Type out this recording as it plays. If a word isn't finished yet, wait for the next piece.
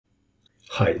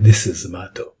Hi, this is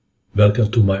Mato.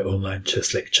 Welcome to my online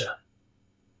chess lecture.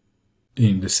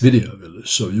 In this video I will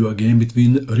show you a game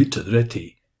between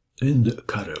Reti and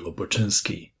Karel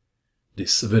Opocensky.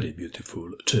 This very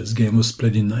beautiful chess game was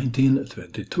played in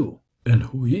 1922. And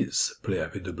who is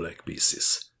player with the black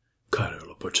pieces?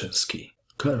 Karel Opocensky.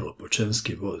 Karel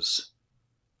Opocensky was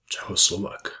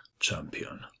Czechoslovak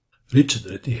champion.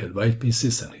 Reti had white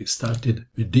pieces and he started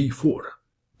with d4.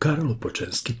 Karel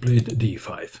Opocensky played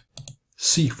d5.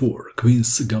 c4,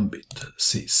 Queen's Gambit,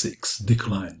 c6,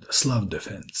 declined, Slav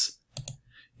Defense.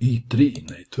 e3,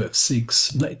 knight to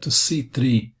f6, knight to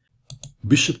c3,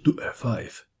 bishop to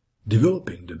f5,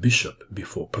 developing the bishop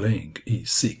before playing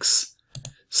e6.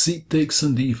 c takes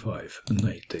on d5,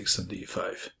 knight takes on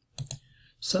d5.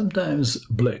 Sometimes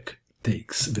black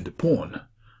takes with the pawn,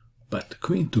 but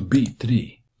queen to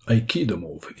b3, aikido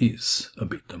move is a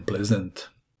bit unpleasant.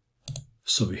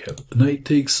 So we have knight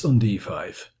takes on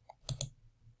d5,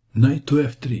 knight to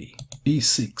f3,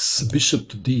 e6, bishop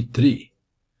to d3,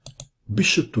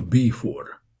 bishop to b4.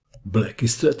 Black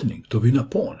is threatening to win a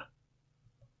pawn.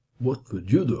 What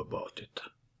would you do about it?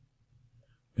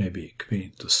 Maybe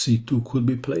queen to c2 could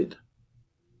be played?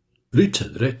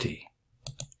 Reti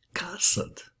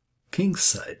castled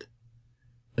kingside,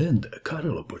 and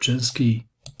Karel Opocensky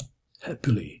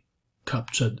happily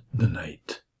captured the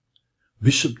knight.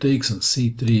 Bishop takes on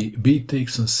c3, b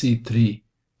takes on c3,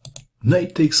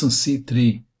 knight takes on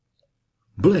c3.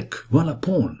 Black won a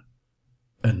pawn,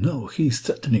 and now he is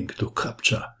threatening to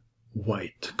capture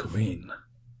white queen.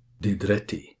 Did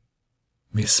Reti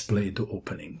misplay the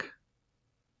opening?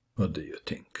 What do you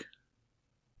think?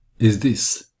 Is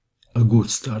this a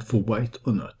good start for white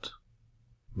or not?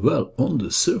 Well, on the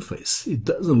surface it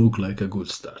doesn't look like a good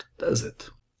start, does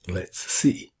it? Let's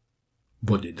see.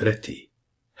 What did Reti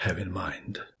have in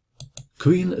mind?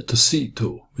 Queen to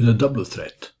c2 with a double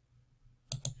threat.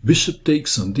 Bishop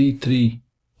takes on d3,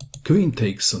 queen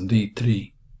takes on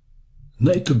d3,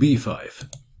 knight to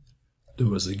b5. There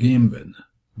was a game when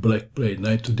black played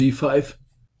knight to d5,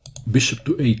 bishop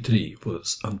to a3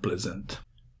 was unpleasant.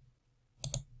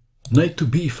 Knight to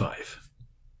b5,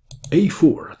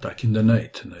 a4 attacking the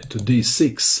knight, knight to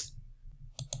d6,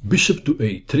 bishop to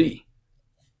a3,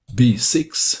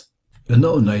 b6, and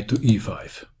now knight to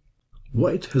e5.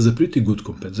 White has a pretty good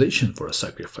compensation for a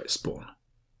sacrifice pawn.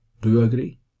 Do you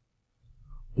agree?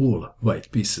 All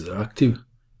white pieces are active,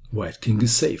 white king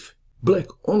is safe. Black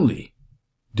only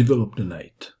developed the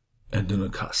knight and then a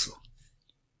castle.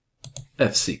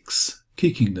 f6,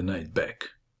 kicking the knight back.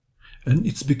 And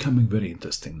it's becoming very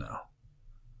interesting now.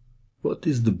 What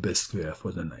is the best square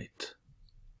for the knight?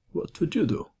 What would you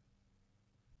do?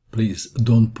 Please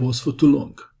don't pause for too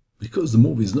long, because the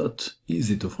move is not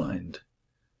easy to find.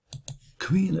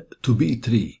 Queen to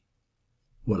b3.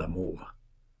 What a move.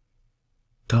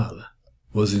 Tal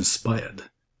was inspired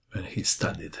when he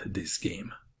studied this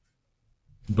game.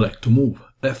 Black to move,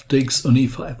 f takes on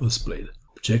e5 was played,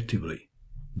 objectively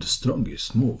the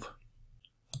strongest move.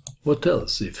 What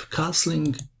else? If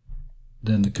castling,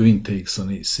 then the queen takes on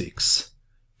e6,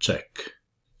 check.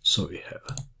 So we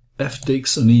have f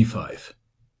takes on e5,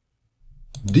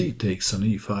 d takes on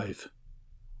e5,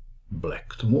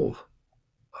 black to move.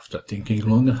 After thinking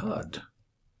long and hard,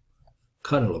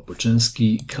 Karel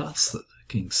Opocensky castled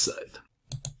kingside.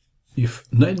 If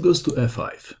knight goes to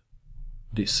f5,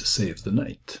 this saves the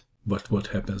knight. But what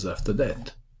happens after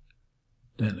that?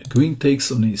 Then queen takes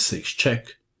on e6,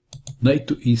 check, knight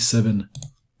to e7,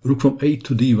 rook from a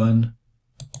to d1,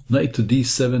 knight to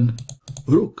d7,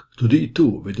 rook to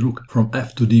d2 with rook from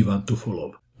f to d1 to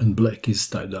follow, and black is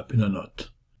tied up in a knot.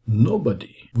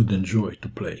 Nobody would enjoy to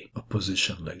play a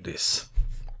position like this.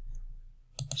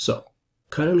 So,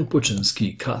 Karel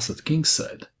Opocensky castled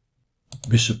kingside.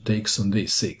 Bishop takes on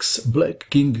d6. Black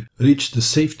king reached the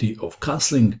safety of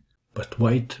castling, but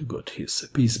white got his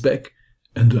piece back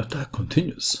and the attack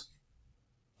continues.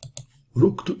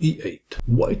 Rook to e8.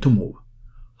 White to move.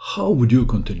 How would you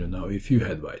continue now if you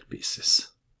had white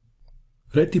pieces?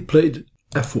 Reti played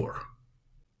f4,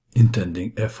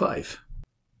 intending f5.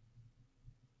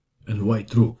 And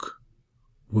white rook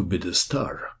would be the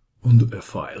star on the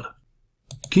f-file.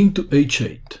 King to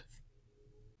h8.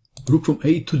 Rook from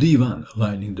a to d1,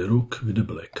 lining the rook with the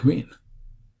black queen.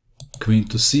 Queen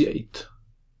to c8.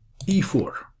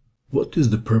 e4. What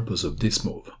is the purpose of this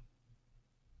move?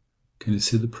 Can you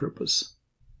see the purpose?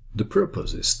 The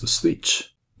purpose is to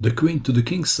switch the queen to the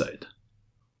king side.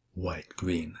 White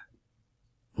queen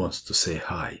wants to say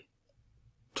hi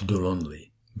to the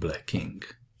lonely black king.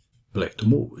 Black to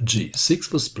move,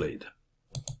 g6 was played.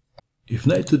 If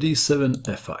knight to d7,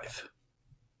 f5.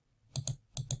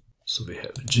 So we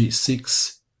have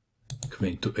g6,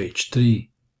 queen to h3,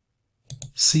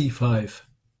 c5,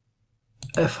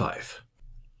 f5.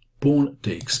 Pawn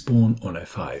takes pawn on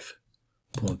f5,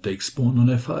 pawn takes pawn on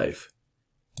f5,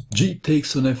 g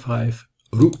takes on f5,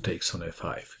 rook takes on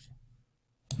f5,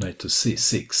 knight to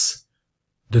c6.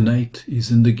 The knight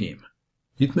is in the game.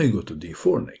 It may go to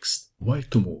d4 next. White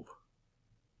to move.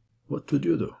 What would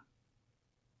you do?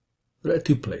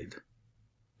 Reti played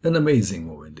an amazing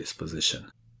move in this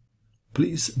position.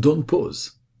 Please don't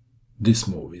pause. This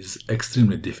move is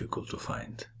extremely difficult to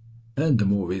find. And the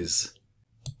move is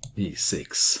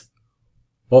e6,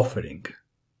 offering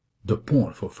the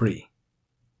pawn for free.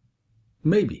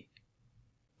 Maybe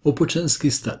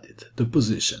Opocensky studied the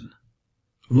position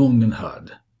long and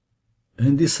hard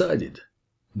and decided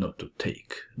not to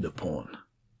take the pawn.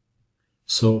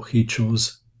 So he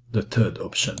chose the third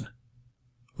option,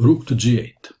 rook to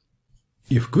g8.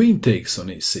 If queen takes on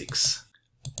e6,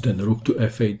 then rook to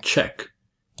f8 check.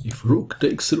 If rook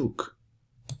takes rook,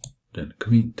 then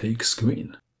queen takes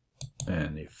queen.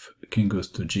 And if king goes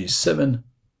to g7,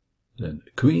 then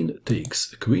queen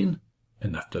takes queen,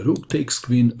 and after rook takes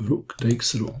queen, rook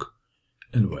takes rook,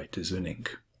 and white is winning.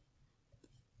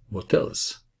 What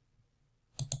else?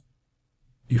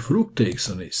 If rook takes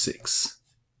on h6,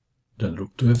 then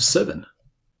rook to f7,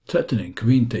 threatening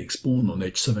queen takes pawn on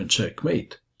h7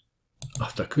 checkmate.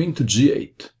 After queen to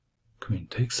g8, queen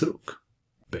takes rook.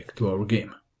 Back to our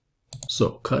game.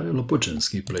 So Karel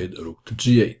Opocensky played rook to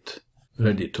g8,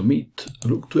 ready to meet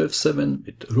rook to f7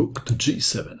 with rook to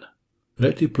g7.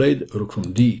 Reti played rook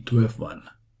from d to f1.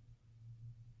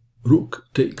 Rook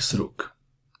takes rook.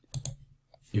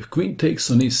 If queen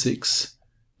takes on e6,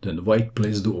 then white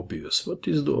plays the obvious. What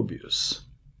is the obvious?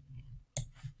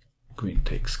 Queen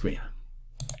takes queen.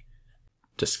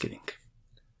 Just kidding.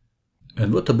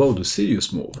 And what about the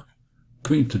serious move?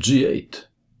 Queen to g8.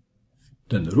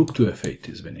 Then rook to f8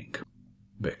 is winning.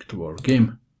 Back to our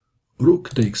game. Rook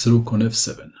takes rook on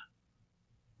f7.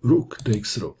 Rook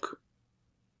takes rook.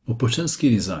 Opocensky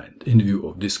resigned in view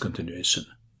of this continuation.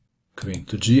 Queen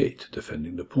to g8,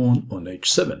 defending the pawn on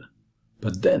h7.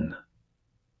 But then,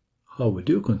 how would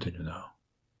you continue now?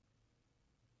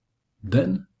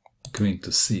 Then, queen to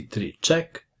c3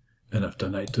 check, and after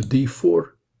knight to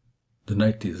d4, the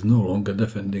knight is no longer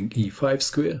defending e5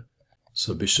 square,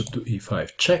 so bishop to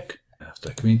e5 check,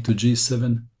 after queen to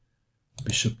g7,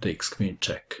 bishop takes queen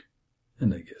check.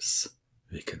 And I guess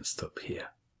we can stop here.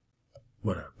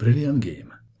 What a brilliant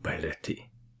game by Reti.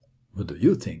 What do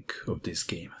you think of this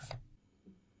game?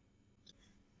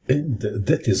 And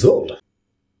that is all.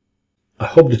 I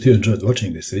hope that you enjoyed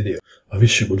watching this video. I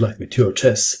wish you good luck with your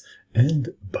chess, and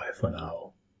bye for now.